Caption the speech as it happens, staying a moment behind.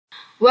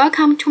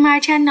Welcome to my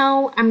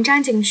channel. I'm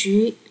Zhang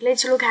Jingxu.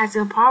 Let's look at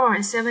the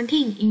problem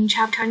 17 in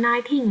chapter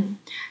 19.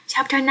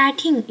 Chapter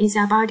 19 is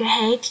about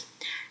heat,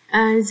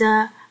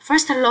 the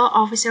first law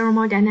of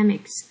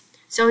thermodynamics.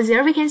 So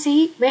there we can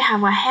see we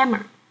have a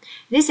hammer.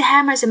 This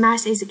hammer's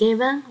mass is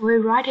given. We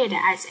write it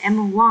as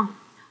M1,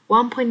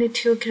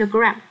 1.2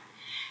 kilogram.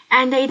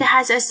 And it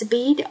has a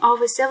speed of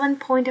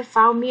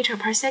 7.5 meters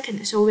per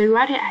second. So we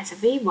write it as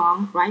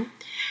V1, right?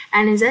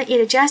 And then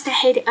it just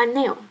hit a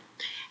nail.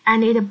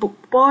 And it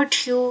brought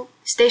to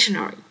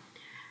stationary.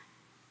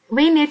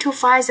 We need to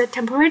find the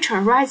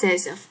temperature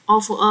rises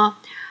of a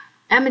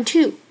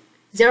M2,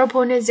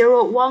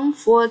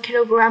 0.014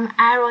 kilogram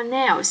iron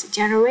nails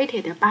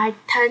generated by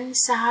 10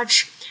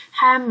 such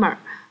hammer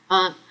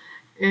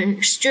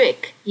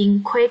strike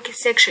in quick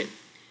section.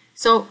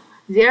 So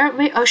there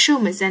we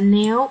assume the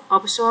nail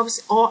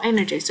absorbs all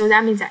energy, so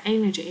that means the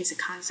energy is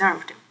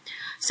conserved.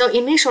 So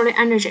initially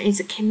energy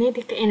is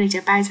kinetic energy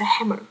by the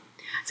hammer.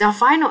 The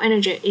final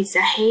energy is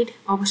the heat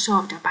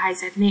absorbed by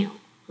the nail.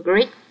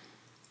 Agree?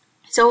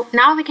 So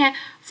now we can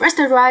first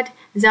write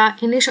the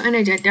initial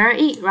energy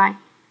ΔE, right?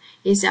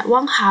 Is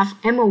 1/2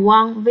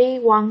 M1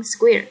 V1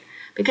 squared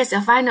because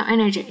the final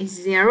energy is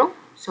 0.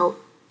 So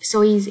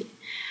easy.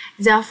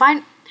 The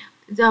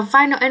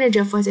final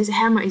energy for this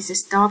hammer is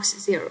stops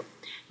 0.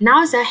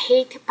 Now the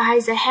heat by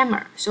the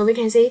hammer. So we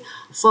can say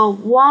for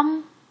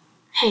one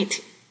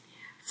heat,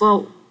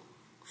 for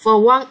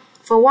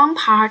one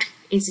part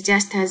is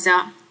just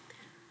the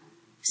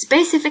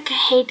specific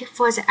heat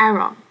for the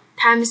iron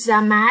times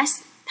the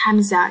mass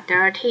times the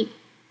ΔT.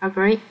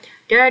 Agree?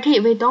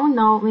 ΔT we don't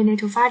know, we need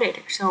to find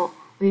it, so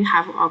we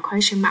have a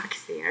question mark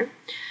there.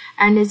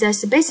 And the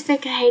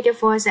specific heat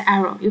for the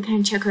iron, you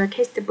can check the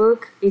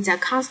textbook, is a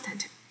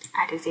constant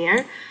at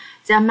there.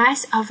 The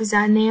mass of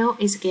the nail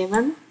is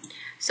given.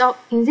 So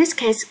in this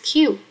case,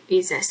 Q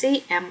is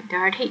Cm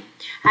ΔT.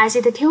 As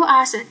it tells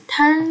us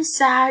 10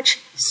 such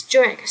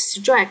strike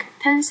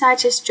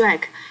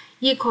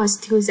equals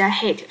to the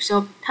heat.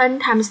 So 10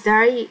 times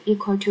ΔE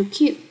equal to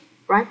Q,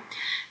 right?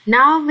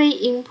 Now we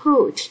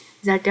input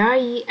the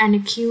ΔE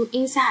and Q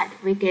inside.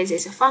 We get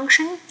this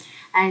function,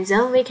 and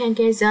then we can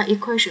get the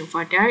equation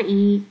for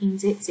ΔE in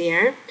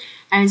there,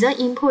 and then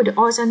input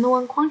all the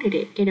known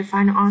quantity, get the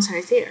final answer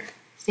there.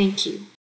 Thank you.